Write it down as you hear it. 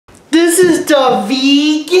is the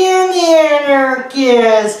Vegan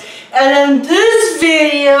Anarchist, and in this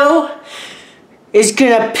video, it's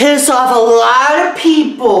gonna piss off a lot of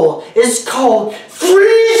people. It's called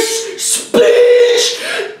Free Speech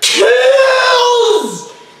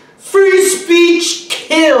Kills! Free speech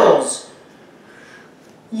kills.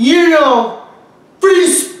 You know, free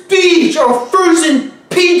speech or frozen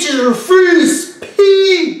peaches or free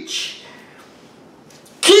speech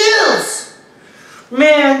kills.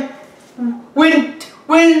 Man, when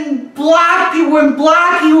black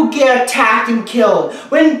people get attacked and killed,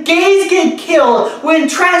 when gays get killed, when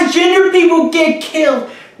transgender people get killed,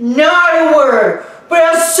 not a word. But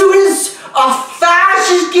as soon as a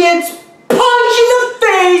fascist gets punched in the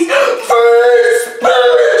face, free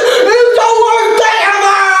speech is the worst thing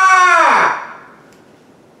ever!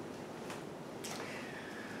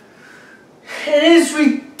 It is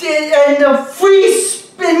and the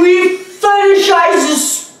we fetishize the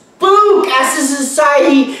spook as a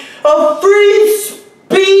society of free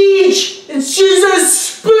speech. It's just a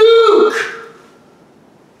spook.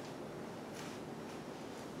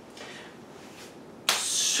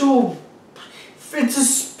 So it's a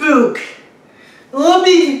spook. Let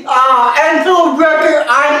me, and for the record,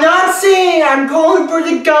 I'm not saying I'm calling for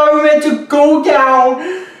the government to go down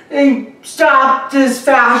and stop this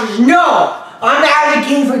fascism. No! I'm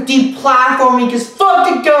advocating for deplatforming because fuck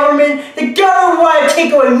the government. The government want to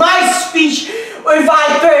take away my speech if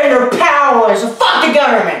I threaten their power. So fuck the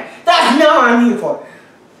government. That's not what I'm here for.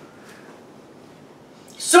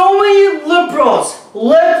 So many liberals,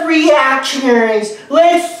 left reactionaries,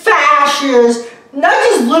 left fascists, not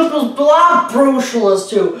just liberals, but a lot of brocialists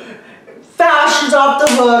too. Fascists off the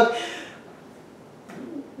hook.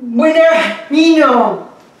 When they're, you know,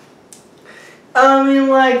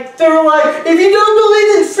 they're like, if you don't believe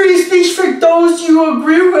in free speech for those you don't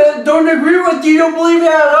agree with, you don't believe it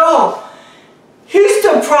at all. Here's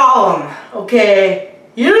the problem, okay?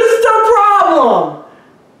 Here's the problem.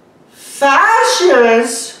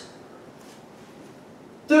 Fascists,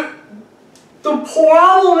 the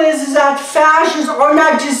problem is that fascists are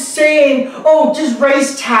not just saying, oh, just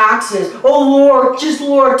raise taxes, oh, just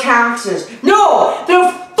lower taxes. No, they're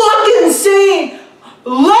fucking saying,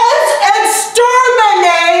 let's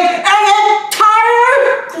exterminate an entire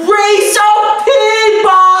race of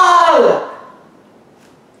people!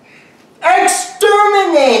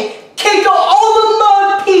 Exterminate! Kick out all the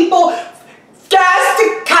mud people, gas the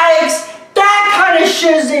kikes, that kind of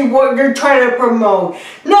shit is what they're trying to promote.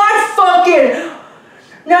 Not fucking,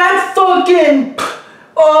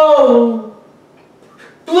 oh,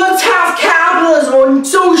 let's have capitalism and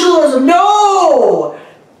socialism. No!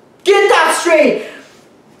 Get that straight.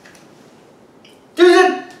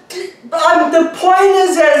 The point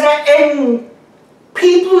is that and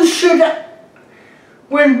people should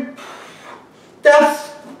when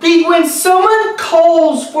someone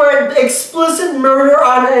calls for explicit murder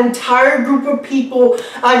on an entire group of people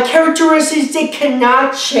on characteristics they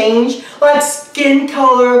cannot change, like skin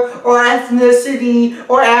color or ethnicity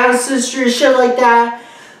or ancestry, shit like that,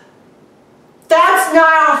 that's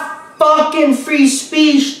not fucking free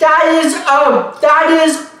speech. That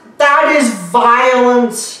is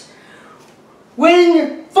violence.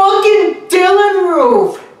 When fucking Dylan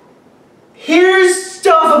Roof hears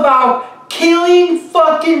stuff about killing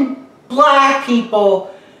fucking black people,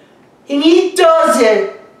 and he does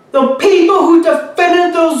it, the people who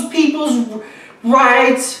defended those people's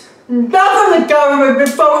rights, not from the government, but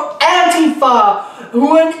from Antifa,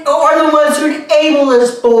 who are the ones who enable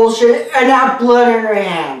this bullshit and have blood in their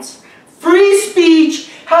hands. Free speech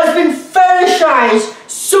has been fetishized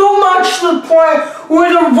so much to the point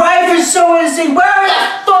where the right for someone to say whatever the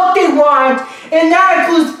fuck they want, and that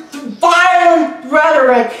includes violent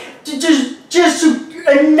rhetoric to just to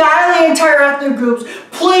annihilate entire ethnic groups,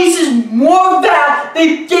 places more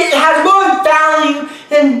it has more value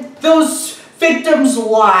than those victims'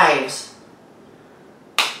 lives.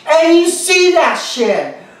 And you see that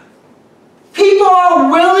shit. People are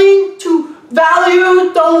willing to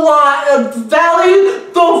value the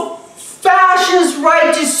fascist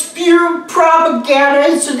right to spew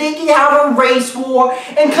propaganda so they can have a race war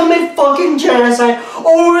and commit fucking genocide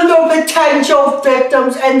over the potential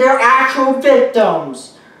victims and their actual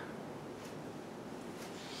victims.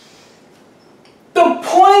 The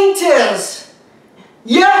point is,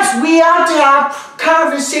 yes, we have to have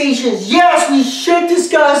conversations. Yes, we should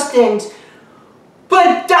discuss things.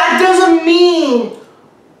 But that doesn't mean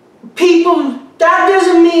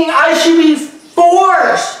I should be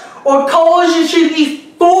forced, or colleges should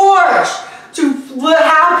be forced to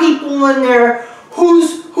have people in there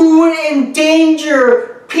who would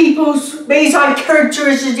endanger people based on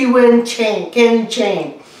characteristics they wouldn't can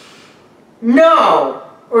change. No.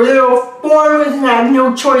 Or they were born with and have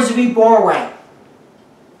no choice to be born with.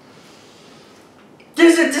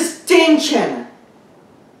 There's a distinction.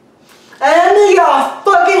 And I know y'all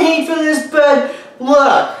fucking hate for this, but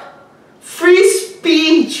look, free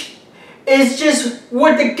speech is just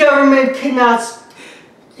what the government cannot.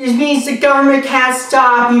 It means the government can't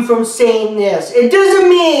stop you from saying this. It doesn't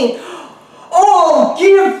mean, oh,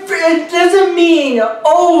 it doesn't mean,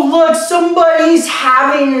 oh, look, somebody's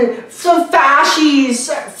having, some fascists,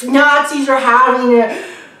 Nazis are having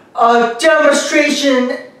a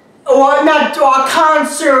demonstration or not a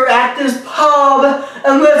concert at this pub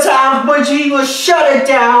and let's have a bunch of people shut it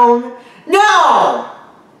down. No!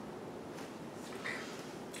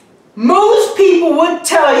 Most people would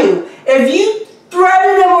tell you, if you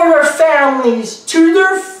threaten them or their families to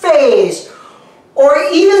their face, or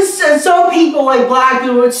even some people like black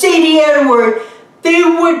people would say the N-word, they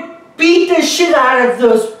would beat the shit out of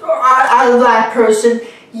that person,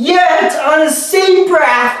 yet on the same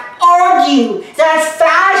breath argue that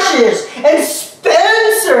fascists and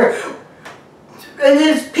Spencer and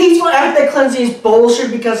this peaceful ethnic cleansing is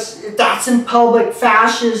bullshit because that's in public.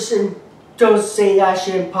 Fascists and don't say that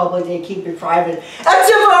shit in public, they keep it private. That's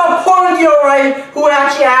about Portio, right, who would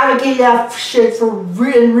actually advocate that shit for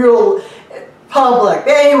in real public.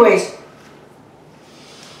 But anyways,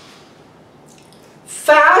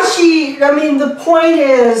 I mean, the point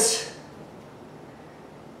is,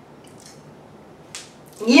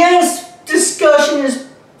 yes, discussion is,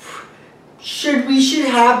 we should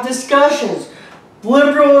have discussions.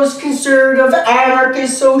 Liberals, conservative,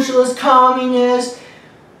 anarchist, socialist, communist,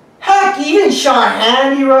 heck, even Sean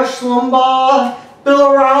Hannity, Rush Limbaugh,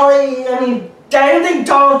 Bill O'Reilly. I mean, I don't think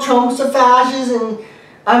Donald Trump's a fascist, and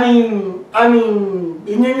I mean,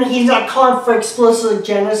 he's not calling for explicit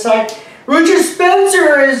genocide. Richard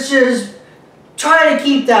Spencer is just trying to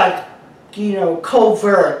keep that, you know,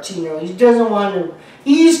 covert. You know, he doesn't want to.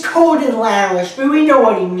 He used coded language, but we know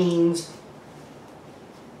what he means.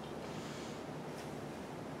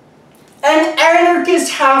 And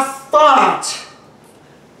anarchists have fought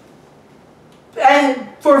and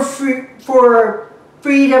for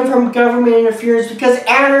freedom from government interference because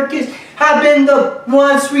anarchists have been the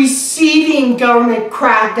ones receiving government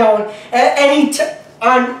crackdown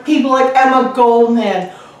on people like Emma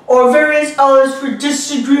Goldman or various others for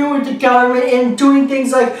disagreeing with the government and doing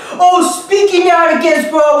things like, oh, speaking out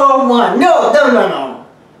against World War I. No.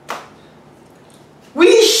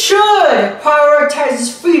 We should prioritize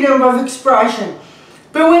this freedom of expression.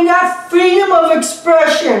 But when that freedom of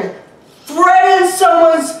expression threatens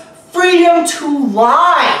someone's freedom to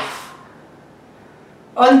life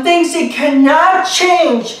on things they cannot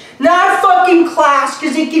change, not fucking class,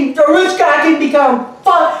 because a rich guy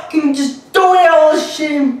can just donate all this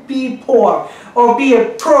shit and be poor or be a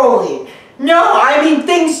proly. No, I mean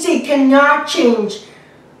things they cannot change.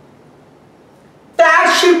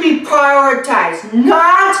 That should be prioritized,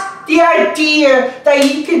 not the idea that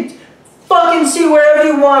you could fucking say whatever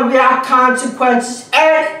you want without consequences.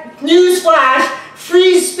 And newsflash,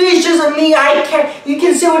 free speech doesn't mean you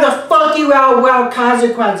can say what the fuck you want without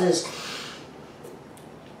consequences.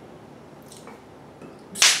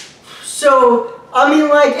 So, I mean,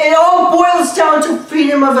 like, it all boils down to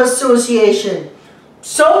freedom of association.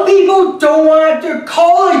 Some people don't want their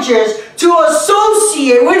colleges to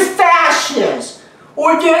associate with fascists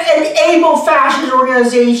or to enable fascist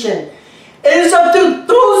organization. It is up to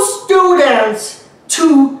those students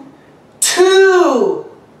to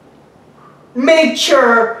make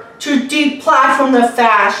sure to deplatform the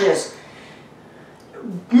fascists.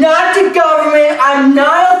 Not the government. I'm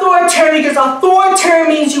not authoritarian because authoritarian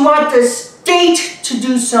means you want the state to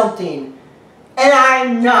do something. And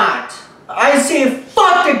I'm not. I say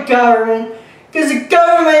fuck the government because the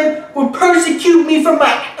government will persecute me for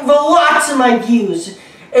lots of my views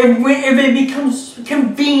if it becomes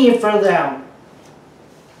convenient for them.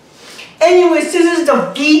 Anyways, this is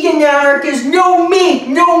the vegan anarchist. No meat,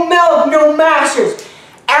 no milk, no masters.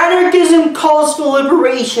 Anarchism calls for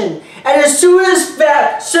liberation. And as soon as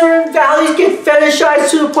certain values get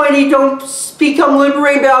fetishized to the point they don't become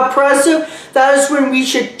liberating but oppressive, that is when we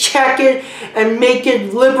should check it and make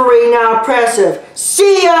it liberating, not oppressive.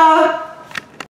 See ya!